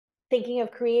Thinking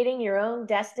of creating your own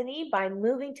destiny by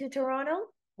moving to Toronto?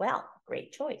 Well,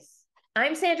 great choice.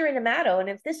 I'm Sandra and Rinomato, and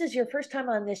if this is your first time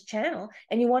on this channel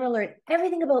and you want to learn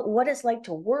everything about what it's like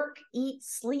to work, eat,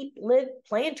 sleep, live,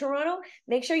 play in Toronto,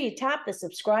 make sure you tap the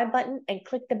subscribe button and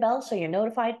click the bell so you're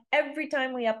notified every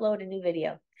time we upload a new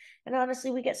video. And honestly,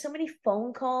 we get so many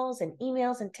phone calls and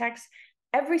emails and texts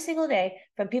every single day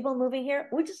from people moving here.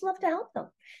 We just love to help them.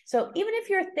 So even if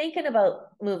you're thinking about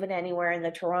moving anywhere in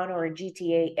the Toronto or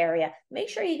GTA area, make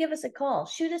sure you give us a call,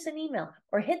 shoot us an email,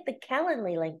 or hit the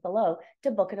Calendly link below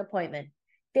to book an appointment.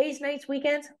 Days, nights,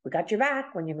 weekends, we got your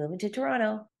back when you're moving to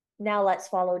Toronto. Now let's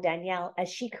follow Danielle as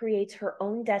she creates her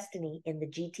own destiny in the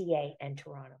GTA and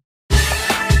Toronto.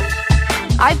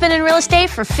 I've been in real estate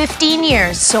for 15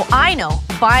 years, so I know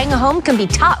buying a home can be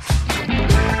tough.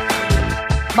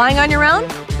 Buying on your own,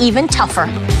 even tougher.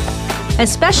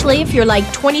 Especially if you're like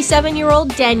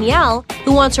 27-year-old Danielle,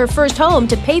 who wants her first home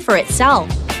to pay for itself.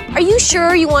 Are you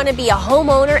sure you want to be a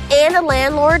homeowner and a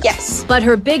landlord? Yes. But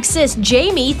her big sis,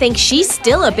 Jamie, thinks she's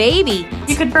still a baby.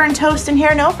 You could burn toast in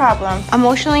here, no problem.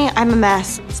 Emotionally, I'm a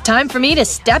mess. It's time for me to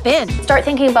step in. Start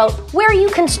thinking about where you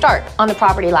can start on the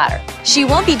property ladder. She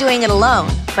won't be doing it alone,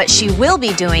 but she will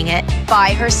be doing it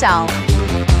by herself.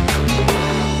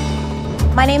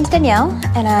 My name's Danielle,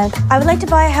 and I would like to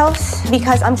buy a house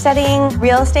because I'm studying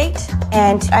real estate,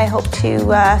 and I hope to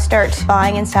start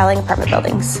buying and selling apartment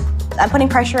buildings. I'm putting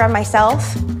pressure on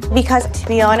myself because, to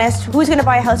be honest, who's going to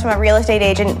buy a house from a real estate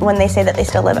agent when they say that they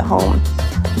still live at home?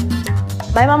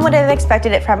 My mom would have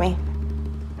expected it from me.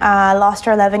 I lost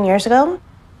her 11 years ago.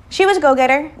 She was a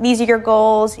go-getter. These are your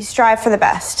goals. You strive for the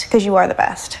best because you are the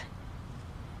best.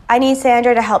 I need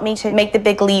Sandra to help me to make the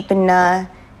big leap and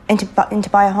to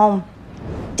buy a home.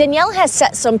 Danielle has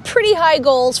set some pretty high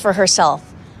goals for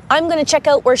herself. I'm going to check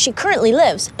out where she currently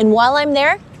lives, and while I'm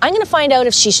there, I'm going to find out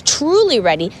if she's truly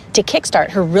ready to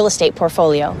kickstart her real estate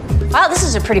portfolio. Wow, this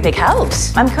is a pretty big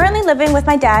house. I'm currently living with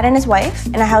my dad and his wife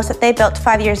in a house that they built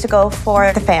 5 years ago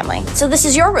for the family. So this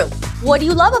is your room. What do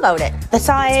you love about it? The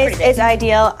size is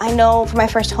ideal. I know for my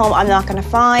first home, I'm not going to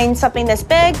find something this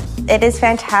big. It is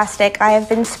fantastic. I have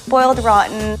been spoiled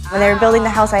rotten. When they were building the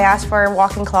house, I asked for a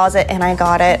walk-in closet and I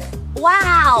got it.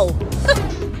 Wow.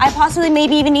 I possibly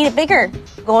maybe even need it bigger.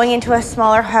 Going into a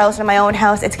smaller house or my own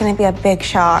house, it's going to be a big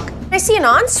shock. I see an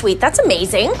ensuite. That's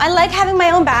amazing. I like having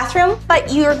my own bathroom.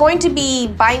 But you're going to be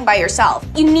buying by yourself.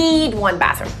 You need one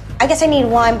bathroom. I guess I need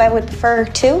one, but I would prefer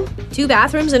two. 2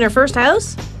 bathrooms in her first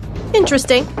house?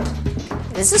 Interesting.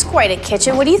 This is quite a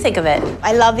kitchen. What do you think of it?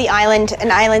 I love the island.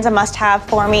 An island's a must-have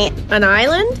for me. An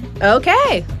island?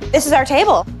 Okay. This is our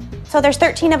table. So there's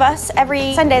 13 of us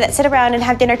every Sunday that sit around and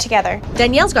have dinner together.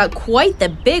 Danielle's got quite the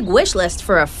big wish list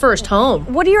for a first home.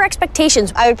 What are your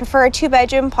expectations? I would prefer a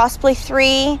 2-bedroom, possibly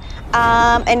 3,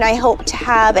 and I hope to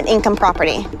have an income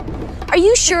property. Are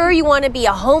you sure you want to be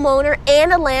a homeowner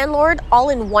and a landlord all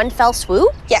in one fell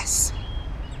swoop? Yes.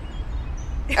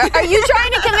 Are you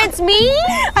trying to convince me?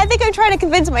 I think I'm trying to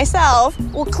convince myself.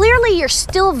 Well, clearly you're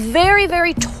still very,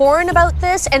 very torn about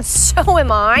this, and so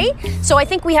am I. So I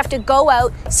think we have to go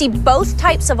out, see both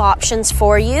types of options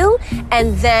for you,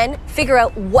 and then figure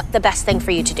out what the best thing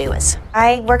for you to do is.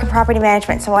 I work in property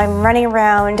management, so I'm running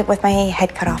around with my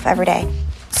head cut off every day.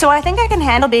 So I think I can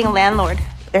handle being a landlord.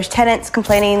 There's tenants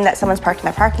complaining that someone's parked in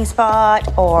their parking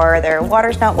spot, or their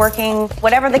water's not working.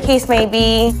 Whatever the case may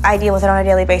be, I deal with it on a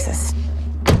daily basis.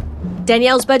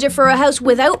 Danielle's budget for a house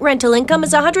without rental income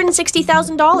is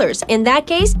 $160,000. In that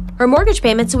case, her mortgage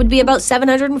payments would be about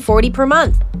 $740 per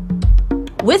month.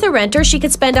 With a renter, she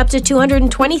could spend up to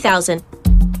 $220,000.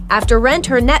 After rent,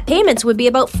 her net payments would be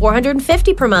about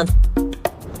 $450 per month.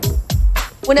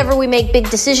 Whenever we make big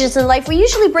decisions in life, we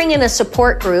usually bring in a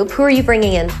support group. Who are you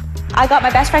bringing in? I got my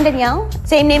best friend Danielle,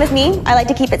 same name as me. I like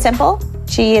to keep it simple.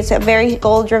 She is a very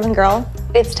goal-driven girl.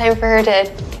 It's time for her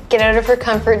to get out of her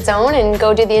comfort zone and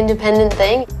go do the independent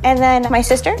thing. And then my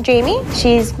sister, Jamie,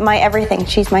 she's my everything.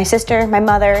 She's my sister, my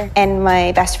mother, and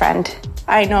my best friend.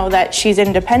 I know that she's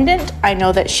independent, I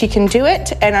know that she can do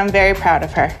it, and I'm very proud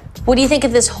of her. What do you think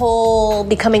of this whole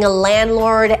becoming a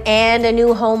landlord and a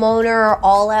new homeowner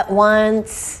all at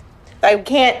once? I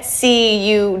can't see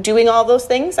you doing all those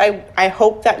things. I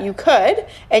hope that you could,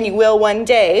 and you will one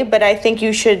day, but I think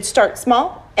you should start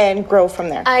small and grow from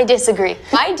there. I disagree.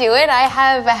 I do it. I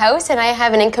have a house and I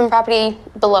have an income property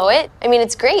below it. I mean,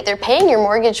 it's great. They're paying your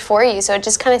mortgage for you, so it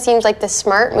just kind of seems like the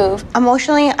smart move.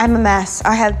 Emotionally, I'm a mess.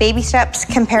 I have baby steps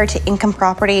compared to income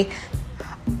property.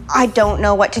 I don't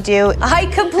know what to do. I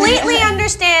completely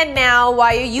understand now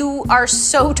why you are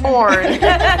so torn.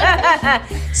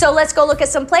 So let's go look at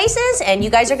some places, and you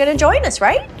guys are going to join us,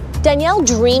 right? Danielle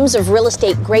dreams of real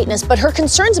estate greatness, but her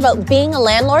concerns about being a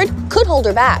landlord could hold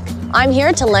her back. I'm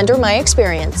here to lend her my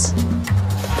experience.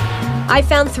 I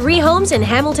found 3 homes in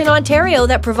Hamilton, Ontario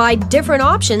that provide different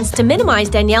options to minimize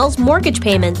Danielle's mortgage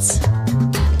payments.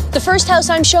 The first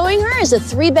house I'm showing her is a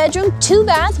 3-bedroom,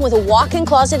 2-bath with a walk-in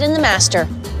closet in the master.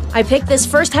 I picked this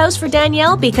first house for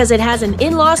Danielle because it has an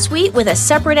in-law suite with a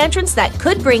separate entrance that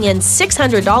could bring in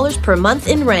 $600 per month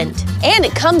in rent. And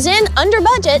it comes in under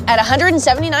budget at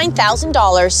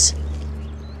 $179,000.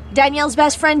 Danielle's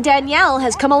best friend Danielle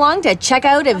has come along to check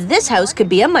out if this house could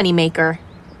be a moneymaker.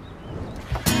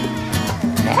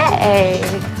 Hey.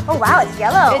 Oh wow, it's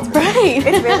yellow. It's bright.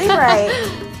 It's really bright.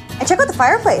 And check out the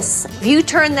fireplace. If you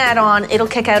turn that on, it'll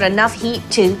kick out enough heat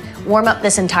to warm up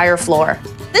this entire floor.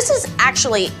 This is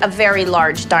actually a very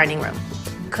large dining room.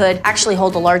 Could actually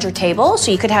hold a larger table,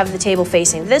 so you could have the table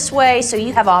facing this way, so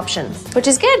you have options. Which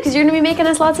is good, because you're gonna be making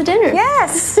us lots of dinner.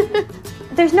 Yes.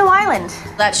 There's no island.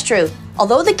 That's true.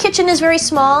 Although the kitchen is very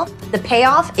small, the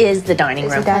payoff is the dining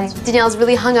room. Danielle's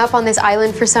really hung up on this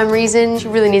island for some reason. She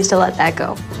really needs to let that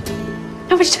go.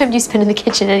 How much time do you spend in the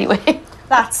kitchen anyway?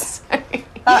 Lots.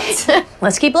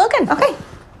 Let's keep looking. Okay.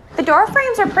 The door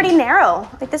frames are pretty narrow.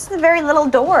 Like, this is a very little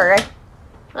door.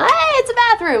 Hey, it's a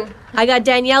bathroom. I got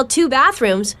Danielle 2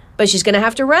 bathrooms, but she's gonna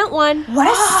have to rent one. What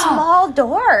a small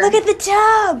door. Look at the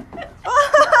tub.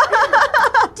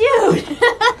 Dude.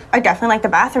 I definitely like the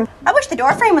bathroom. I wish the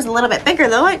door frame was a little bit bigger,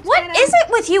 though. What is it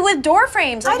with you with door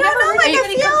frames? I don't know, like,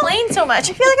 I feel- complain so much.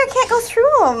 I feel like I can't go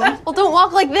through them. Well, don't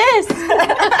walk like this.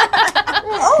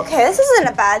 Okay, this isn't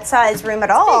a bad sized room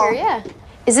at all. Bigger, yeah.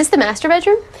 Is this the master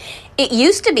bedroom? It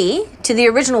used to be. To the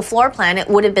original floor plan, it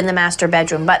would have been the master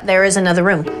bedroom, but there is another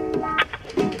room.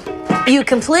 You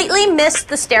completely missed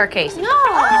the staircase. No.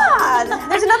 Ah,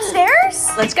 there's an upstairs?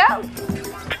 Let's go.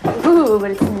 Ooh,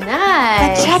 but it's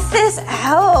nice. Check this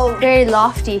out. Very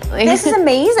lofty. This is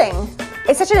amazing.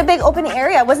 It's such a big open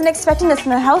area. I wasn't expecting this in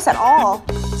the house at all.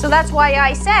 So that's why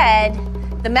I said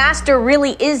the master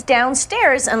really is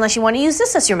downstairs, unless you want to use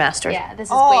this as your master. Yeah, this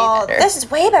is way better. This is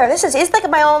way better. This is like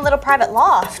my own little private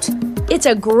loft. It's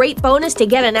a great bonus to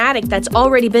get an attic that's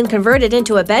already been converted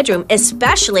into a bedroom,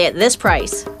 especially at this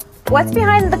price. What's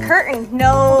behind the curtain?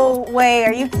 No way.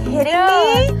 Are you kidding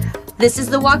me? This is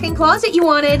the walk-in closet you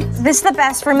wanted. This is the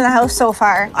best room in the house so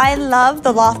far. I love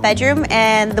the loft bedroom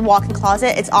and the walk-in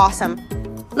closet. It's awesome.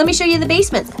 Let me show you the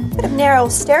basement. Bit of narrow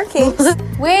staircase.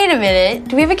 Wait a minute.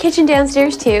 Do we have a kitchen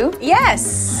downstairs too?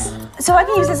 Yes. So I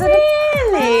can use this as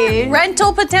Really?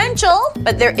 Rental potential,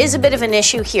 but there is a bit of an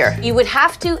issue here. You would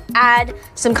have to add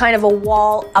some kind of a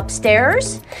wall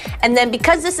upstairs, and then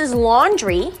because this is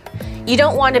laundry, you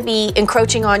don't want to be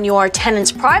encroaching on your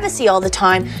tenant's privacy all the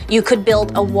time. You could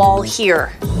build a wall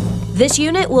here. This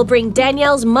unit will bring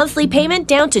Danielle's monthly payment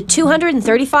down to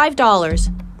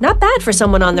 $235. Not bad for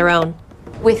someone on their own.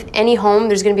 With any home,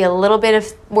 there's going to be a little bit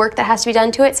of work that has to be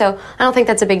done to it, so I don't think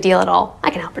that's a big deal at all. I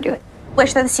can help her do it.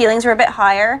 Wish that the ceilings were a bit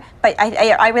higher, but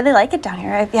I really like it down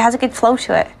here. It has a good flow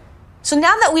to it. So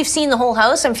now that we've seen the whole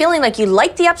house, I'm feeling like you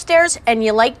like the upstairs and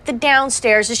you like the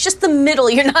downstairs. It's just the middle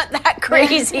you're not that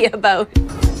crazy about.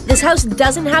 This house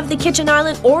doesn't have the kitchen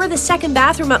island or the second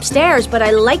bathroom upstairs, but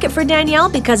I like it for Danielle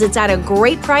because it's at a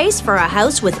great price for a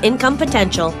house with income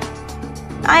potential.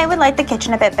 I would like the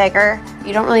kitchen a bit bigger.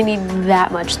 You don't really need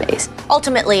that much space.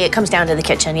 Ultimately, it comes down to the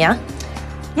kitchen, yeah?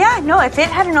 Yeah, no, if it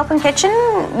had an open kitchen,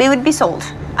 we would be sold.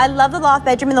 I love the loft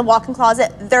bedroom and the walk-in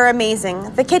closet. They're amazing.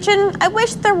 The kitchen, I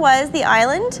wish there was the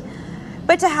island,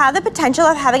 but to have the potential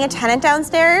of having a tenant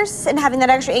downstairs and having that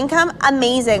extra income,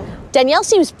 amazing. Danielle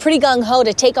seems pretty gung-ho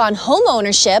to take on home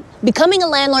ownership, becoming a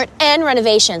landlord, and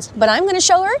renovations. But I'm going to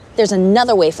show her there's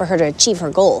another way for her to achieve her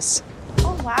goals.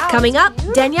 Oh, wow. Coming up,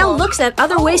 Danielle looks at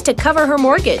other ways to cover her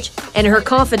mortgage, and her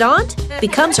confidant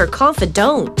becomes her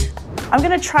confidant. I'm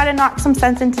gonna try to knock some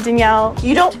sense into Danielle.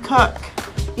 You don't cook.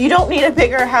 You don't need a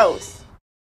bigger house.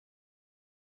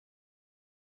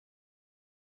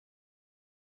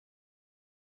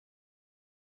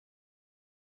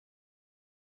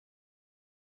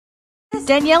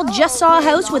 Danielle just saw a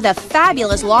house with a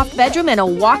fabulous loft bedroom and a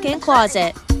walk-in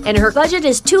closet. And her budget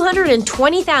is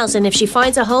 $220,000 if she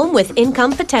finds a home with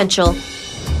income potential.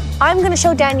 I'm going to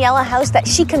show Danielle a house that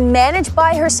she can manage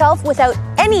by herself without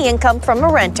any income from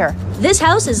a renter. This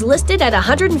house is listed at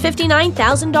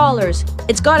 $159,000.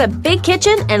 It's got a big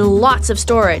kitchen and lots of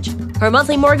storage. Her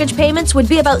monthly mortgage payments would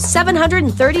be about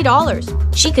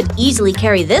 $730. She could easily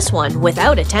carry this one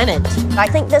without a tenant. I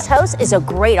think this house is a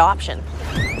great option.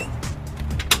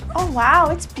 Oh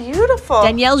wow, it's beautiful.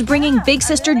 Danielle's bringing big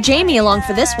sister Jamie along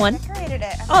for this one.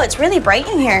 Oh, it's really bright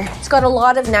in here. It's got a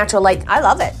lot of natural light. I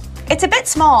love it. It's a bit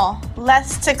small,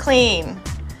 less to clean.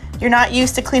 You're not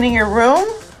used to cleaning your room.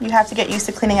 You have to get used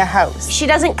to cleaning a house. She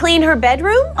doesn't clean her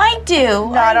bedroom? I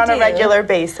do. Not on a regular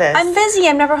basis. I'm busy.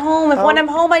 I'm never home. When I'm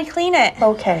home, I clean it.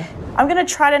 Okay. I'm gonna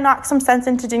try to knock some sense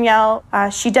into Danielle.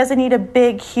 She doesn't need a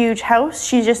big, huge house.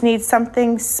 She just needs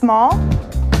something small.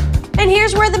 And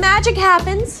here's where the magic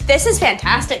happens. This is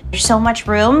fantastic. There's so much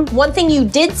room. One thing you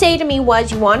did say to me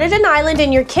was you wanted an island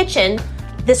in your kitchen.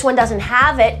 This one doesn't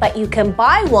have it, but you can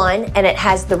buy one and it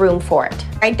has the room for it.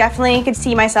 I definitely could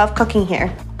see myself cooking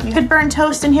here. You could burn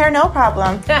toast in here, no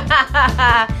problem.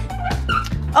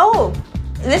 Oh,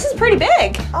 this is pretty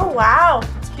big. Oh, wow.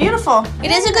 It's beautiful.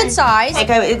 It is a good size. Like,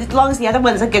 as long as the other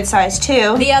one's a good size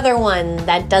too. The other one,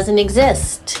 that doesn't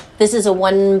exist. This is a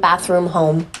 1-bathroom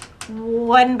home.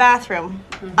 1 bathroom.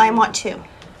 I want 2.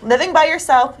 Living by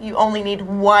yourself, you only need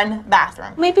 1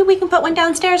 bathroom. Maybe we can put one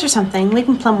downstairs or something. We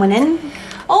can plumb one in.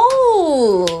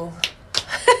 Oh,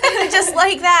 just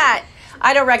like that.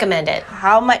 I don't recommend it.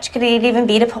 How much could it even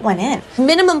be to put one in?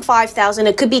 Minimum $5,000.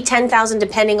 It could be $10,000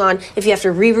 depending on if you have to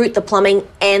reroute the plumbing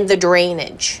and the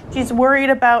drainage. She's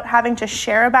worried about having to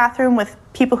share a bathroom with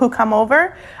people who come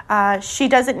over. She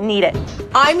doesn't need it.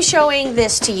 I'm showing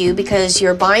this to you because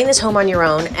you're buying this home on your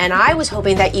own, and I was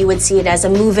hoping that you would see it as a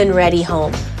move-in ready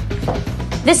home.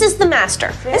 This is the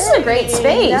master. This is a great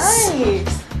space.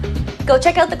 Nice. Go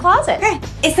check out the closet. Okay.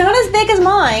 It's not as big as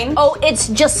mine. Oh, it's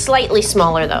just slightly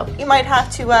smaller though. You might have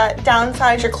to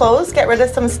downsize your clothes, get rid of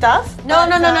some stuff. No.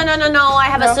 I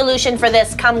have a solution for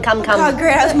this. Come. Oh,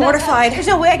 great. I was mortified. There's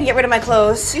no way I can get rid of my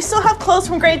clothes. You still have clothes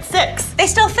from grade 6. They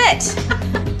still fit.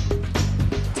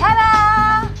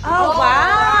 Ta-da! Oh,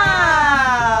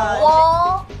 wow.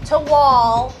 Wall to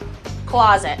wall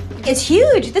closet. It's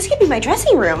huge. This could be my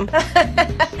dressing room.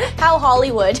 How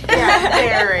Hollywood. Yeah,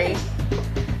 very.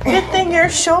 Good thing you're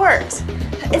short.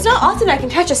 It's not often I can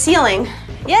touch a ceiling.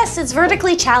 Yes, it's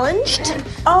vertically challenged.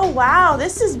 Oh, wow,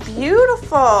 this is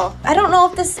beautiful. I don't know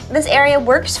if this area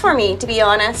works for me, to be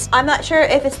honest. I'm not sure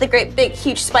if it's the great big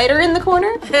huge spider in the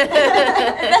corner.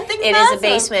 It is a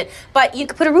basement, but you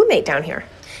could put a roommate down here.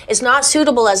 It's not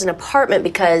suitable as an apartment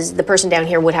because the person down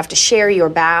here would have to share your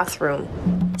bathroom.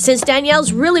 Since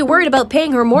Danielle's really worried about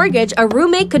paying her mortgage, a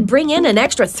roommate could bring in an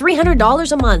extra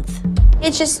 $300 a month.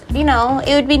 It's just,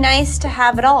 it would be nice to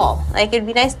have it all. Like, it'd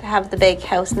be nice to have the big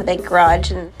house and the big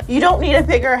garage. And You don't need a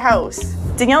bigger house.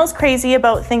 Danielle's crazy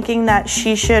about thinking that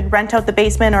she should rent out the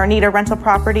basement or need a rental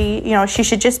property. She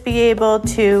should just be able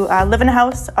to live in a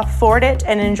house, afford it,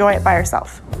 and enjoy it by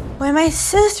herself. when my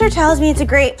sister tells me it's a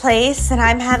great place and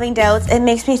I'm having doubts, it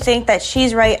makes me think that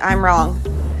she's right, I'm wrong.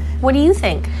 What do you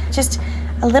think? Just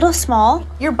a little small.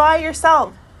 You're by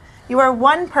yourself. You are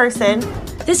one person.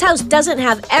 This house doesn't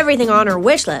have everything on her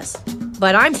wish list,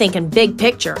 but I'm thinking big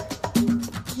picture.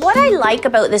 What I like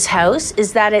about this house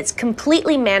is that it's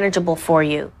completely manageable for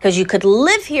you because you could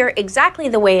live here exactly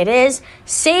the way it is,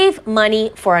 save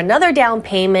money for another down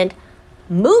payment,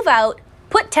 move out,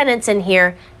 put tenants in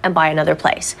here, and buy another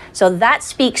place. So that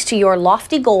speaks to your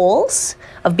lofty goals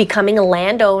of becoming a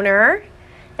landowner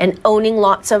and owning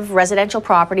lots of residential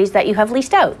properties that you have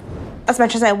leased out. As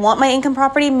much as I want my income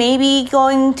property, maybe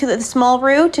going to the small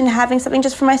route and having something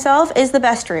just for myself is the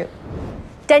best route.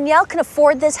 Danielle can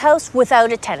afford this house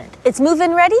without a tenant. It's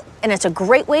move-in ready, and it's a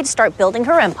great way to start building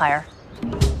her empire.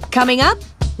 Coming up,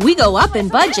 we go up in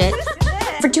budget.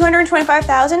 For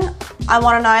 $225,000, I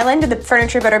want an island, and the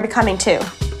furniture better be coming too.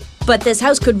 But this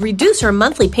house could reduce her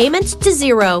monthly payments to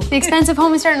zero. The expensive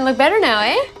home is starting to look better now,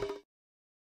 eh?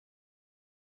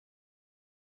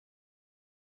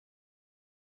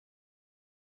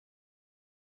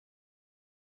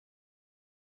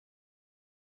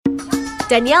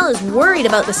 Danielle is worried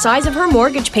about the size of her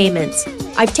mortgage payments.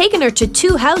 I've taken her to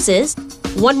 2 houses,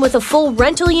 one with a full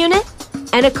rental unit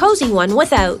and a cozy one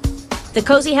without. The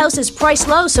cozy house is priced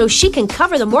low so she can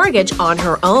cover the mortgage on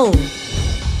her own.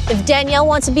 If Danielle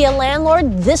wants to be a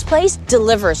landlord, this place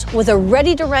delivers with a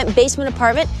ready-to-rent basement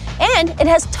apartment, and it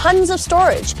has tons of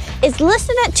storage. It's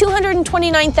listed at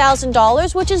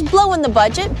 $229,000, which is blowing the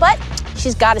budget, but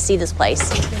she's got to see this place.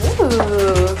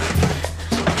 Ooh.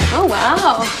 Oh,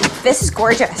 wow. This is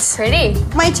gorgeous. Pretty.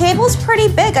 My table's pretty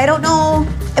big. I don't know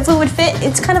if it would fit.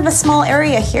 It's kind of a small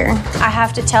area here. I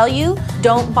have to tell you,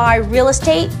 don't buy real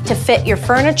estate to fit your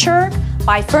furniture.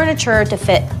 Buy furniture to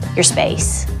fit your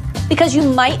space. Because you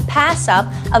might pass up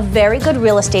a very good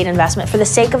real estate investment for the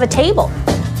sake of a table.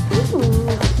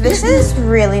 This is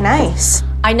really nice.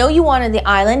 I know you wanted the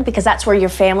island because that's where your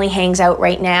family hangs out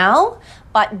right now,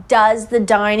 but does the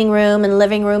dining room and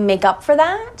living room make up for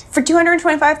that? For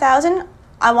 $225,000,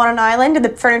 I want an island, and the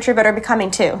furniture better be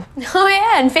coming too. Oh,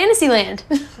 yeah, in Fantasyland.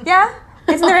 Yeah?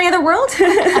 Isn't there any other world?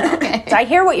 Okay. I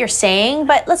hear what you're saying,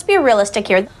 but let's be realistic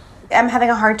here. I'm having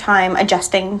a hard time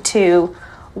adjusting to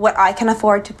what I can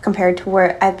afford to compared to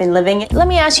where I've been living. Let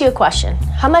me ask you a question.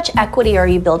 How much equity are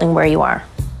you building where you are?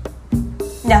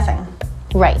 Nothing.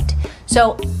 Right.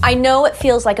 So I know it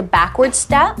feels like a backward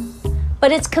step,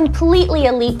 but it's completely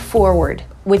a leap forward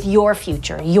with your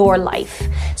future, your life.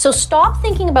 So stop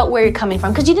thinking about where you're coming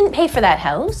from, because you didn't pay for that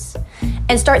house,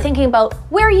 and start thinking about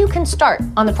where you can start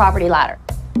on the property ladder.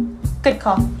 Good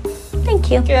call. Thank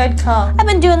you. Good call. I've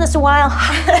been doing this a while.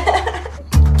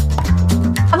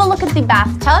 Have a look at the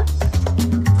bathtub.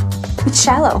 It's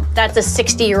shallow. That's a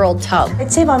 60-year-old tub.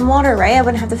 I'd save on water, right? I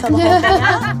wouldn't have to fill the whole thing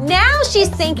up. Now she's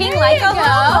thinking like a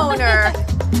homeowner.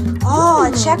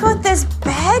 Oh, check out this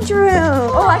bedroom.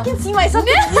 Oh, I can see myself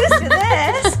getting used to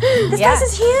this. This house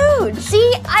is huge.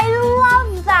 See, I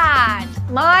love that.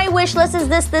 My wish list is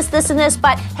this, and this,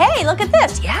 but hey, look at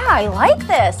this. Yeah, I like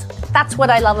this. That's what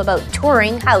I love about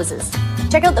touring houses.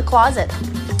 Check out the closet.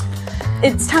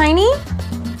 It's tiny,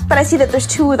 but I see that there's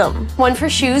two of them. One for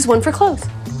shoes, one for clothes.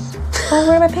 Well,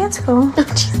 where do my pants go?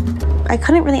 I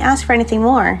couldn't really ask for anything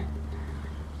more,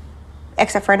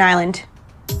 except for an island.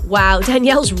 Wow,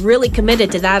 Danielle's really committed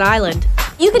to that island.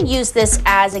 You could use this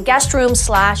as a guest room /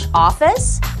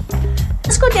 office.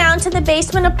 Let's go down to the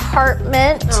basement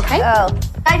apartment. Okay. Oh,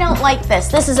 I don't like this.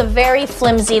 This is a very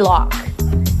flimsy lock.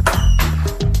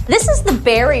 This is the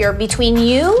barrier between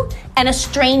you and a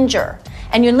stranger,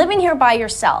 and you're living here by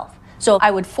yourself. So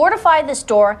I would fortify this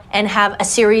door and have a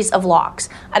series of locks.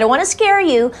 I don't want to scare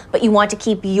you, but you want to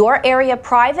keep your area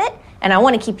private, and I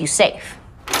want to keep you safe.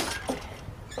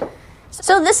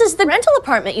 So this is the rental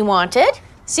apartment you wanted.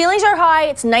 Ceilings are high,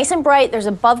 it's nice and bright, there's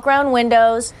above ground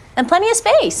windows, and plenty of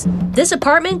space. This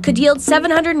apartment could yield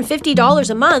 $750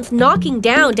 a month, knocking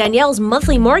down Danielle's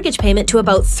monthly mortgage payment to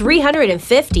about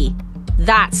 $350.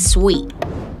 That's sweet.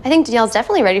 I think Danielle's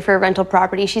definitely ready for a rental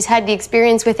property. She's had the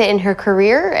experience with it in her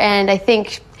career, and I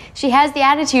think she has the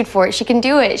attitude for it. She can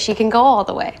do it. She can go all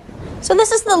the way. So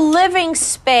this is the living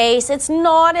space. It's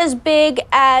not as big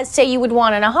as, say, you would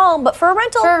want in a home, but for a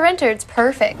rental... For a renter, it's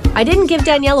perfect. I didn't give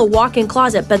Danielle a walk-in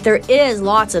closet, but there is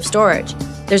lots of storage.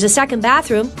 There's a second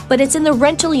bathroom, but it's in the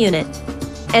rental unit.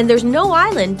 And there's no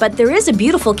island, but there is a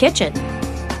beautiful kitchen.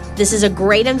 This is a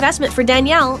great investment for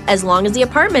Danielle, as long as the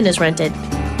apartment is rented.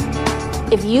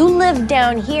 If you lived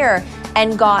down here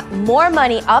and got more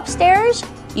money upstairs,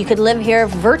 you could live here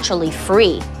virtually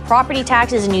free. Property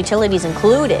taxes and utilities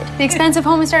included. The expensive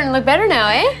home is starting to look better now,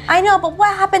 eh? I know, but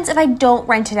what happens if I don't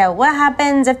rent it out? What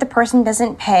happens if the person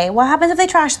doesn't pay? What happens if they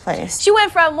trash the place? She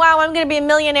went from, wow, I'm gonna be a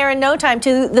millionaire in no time,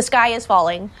 to the sky is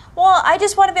falling. Well, I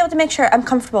just want to be able to make sure I'm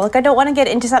comfortable. Like, I don't want to get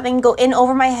into something, go in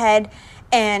over my head,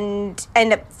 and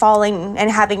end up falling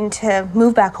and having to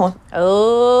move back home.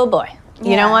 Oh boy,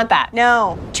 you don't want that.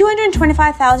 No.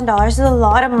 $225,000 is a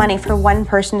lot of money for one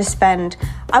person to spend.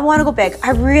 I want to go big.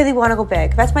 I really want to go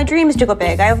big. That's my dream, is to go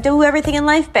big. I do everything in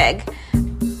life big.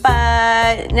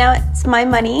 But now it's my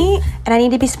money, and I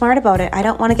need to be smart about it. I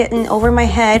don't want to get in over my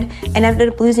head and end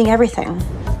up losing everything.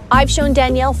 I've shown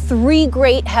Danielle 3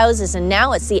 great houses, and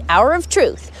now it's the hour of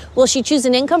truth. Will she choose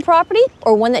an income property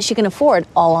or one that she can afford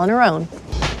all on her own?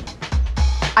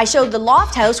 I showed the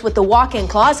loft house with the walk-in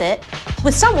closet.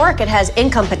 With some work, it has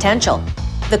income potential.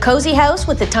 The cozy house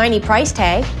with the tiny price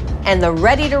tag, and the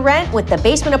ready-to-rent with the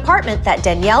basement apartment that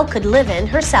Danielle could live in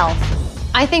herself.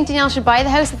 I think Danielle should buy the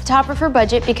house at the top of her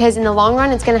budget because in the long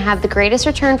run, it's going to have the greatest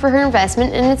return for her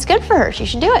investment, and it's good for her. She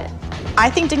should do it. I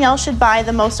think Danielle should buy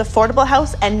the most affordable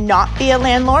house and not be a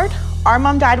landlord. Our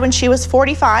mom died when she was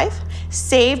 45,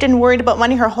 saved and worried about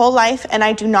money her whole life, and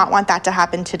I do not want that to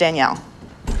happen to Danielle.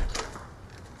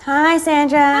 Hi,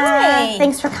 Sandra. Hi.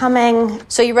 Thanks for coming.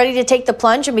 So you ready to take the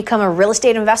plunge and become a real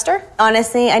estate investor?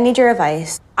 Honestly, I need your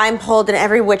advice. I'm pulled in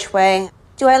every which way.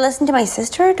 Do I listen to my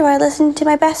sister or do I listen to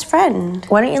my best friend?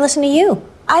 Why don't you listen to you?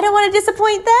 I don't want to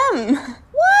disappoint them.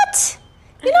 What?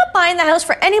 You're not buying the house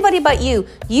for anybody but you.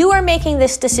 You are making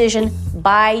this decision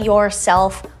by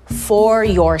yourself, for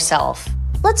yourself.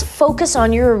 Let's focus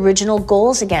on your original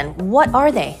goals again. What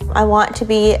are they? I want to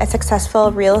be a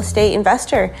successful real estate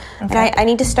investor, and I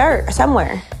need to start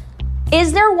somewhere.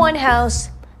 Is there one house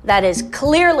that is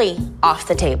clearly off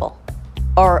the table?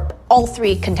 Or all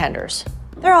 3 contenders?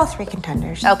 They're all 3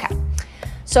 contenders. Okay.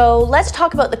 So let's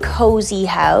talk about the cozy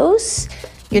house.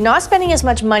 You're not spending as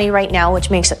much money right now, which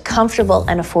makes it comfortable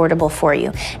and affordable for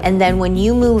you. And then when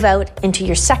you move out into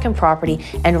your second property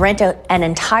and rent out an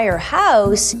entire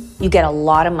house, you get a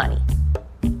lot of money.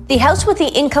 The house with the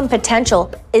income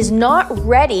potential is not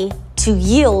ready to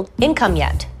yield income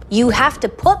yet. You have to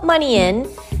put money in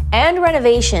and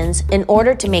renovations in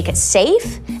order to make it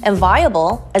safe and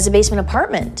viable as a basement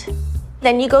apartment.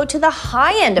 Then you go to the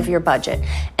high end of your budget,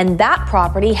 and that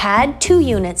property had 2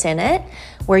 units in it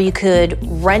where you could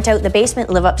rent out the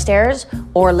basement, live upstairs,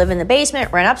 or live in the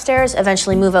basement, rent upstairs,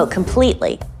 eventually move out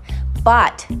completely.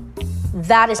 But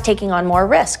that is taking on more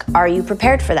risk. Are you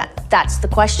prepared for that? That's the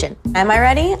question. Am I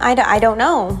ready? I don't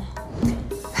know.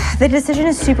 The decision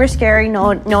is super scary,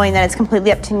 knowing that it's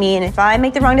completely up to me, and if I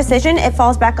make the wrong decision, it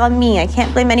falls back on me. I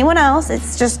can't blame anyone else.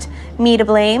 It's just me to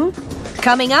blame.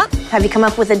 Coming up, have you come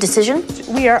up with a decision?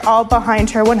 We are all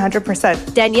behind her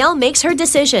 100%. Danielle makes her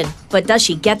decision, but does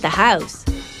she get the house?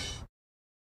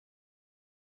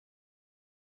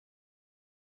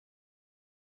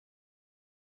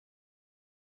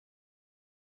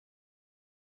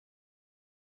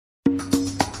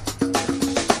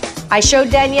 I showed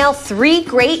Danielle 3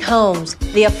 great homes: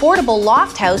 the affordable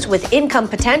loft house with income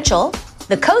potential,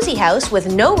 the cozy house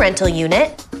with no rental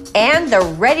unit, and the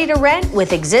ready-to-rent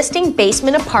with existing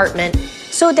basement apartment.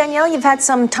 So Danielle, you've had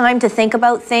some time to think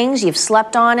about things, you've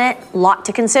slept on it, lot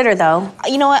to consider though.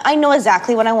 You know what? I know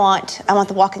exactly what I want. I want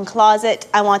the walk-in closet.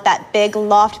 I want that big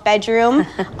loft bedroom.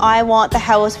 I want the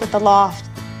house with the loft.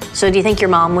 So do you think your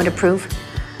mom would approve?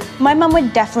 My mom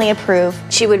would definitely approve.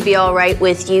 She would be all right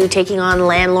with you taking on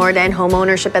landlord and home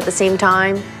ownership at the same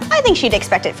time? I think she'd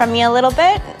expect it from me a little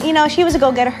bit. You know, she was a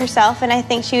go-getter herself, and I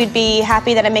think she would be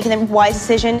happy that I'm making the wise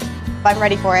decision. I'm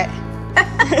ready for it.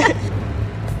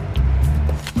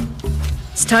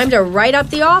 It's time to write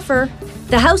up the offer.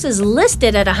 The house is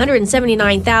listed at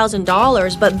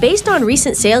 $179,000, but based on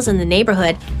recent sales in the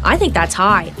neighborhood, I think that's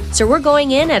high. So we're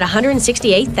going in at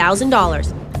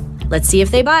 $168,000. Let's see if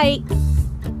they bite.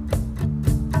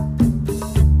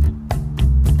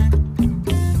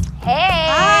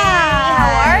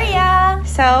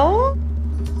 So,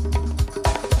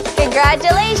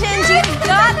 Congratulations, you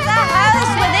got the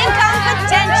house with income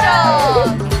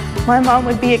potential. My mom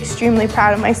would be extremely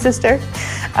proud of my sister,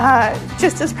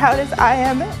 just as proud as I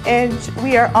am, and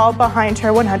we are all behind her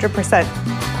 100%.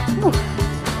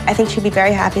 I think she'd be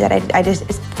very happy that I just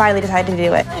finally decided to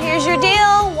do it. Here's your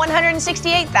deal,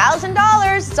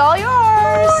 $168,000. It's all yours.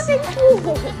 Oh, thank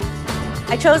you.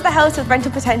 I chose the house with rental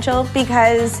potential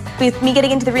because with me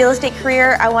getting into the real estate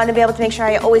career, I want to be able to make sure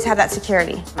I always have that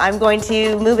security. I'm going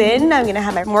to move in, I'm going to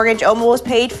have my mortgage almost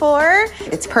paid for.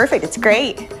 It's perfect, it's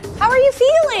great. How are you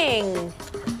feeling?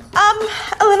 A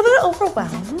little bit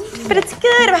overwhelmed, but it's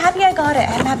good. I'm happy I got it.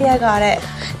 I'm happy I got it.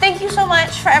 Thank you so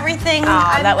much for everything.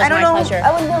 That was my pleasure.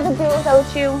 I wouldn't be able to do it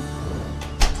without you.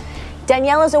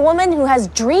 Danielle is a woman who has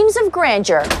dreams of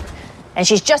grandeur, and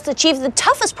she's just achieved the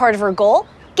toughest part of her goal,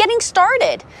 getting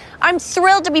started. I'm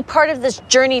thrilled to be part of this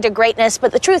journey to greatness,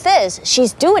 but the truth is,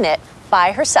 she's doing it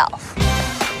by herself.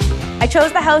 I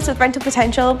chose the house with rental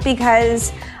potential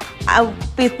because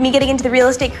with me getting into the real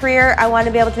estate career, I want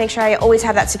to be able to make sure I always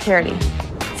have that security.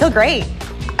 I feel great.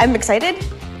 I'm excited.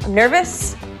 I'm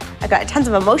nervous. I've got tons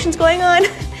of emotions going on,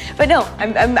 but no,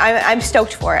 I'm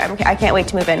stoked for it. I can't wait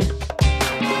to move in.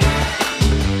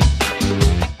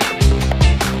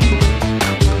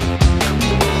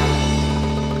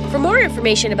 For more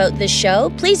information about this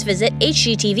show, please visit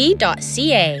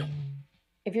hgtv.ca.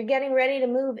 If you're getting ready to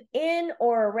move in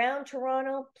or around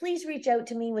Toronto, please reach out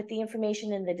to me with the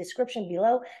information in the description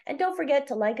below. And don't forget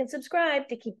to like and subscribe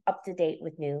to keep up to date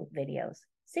with new videos.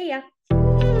 See ya.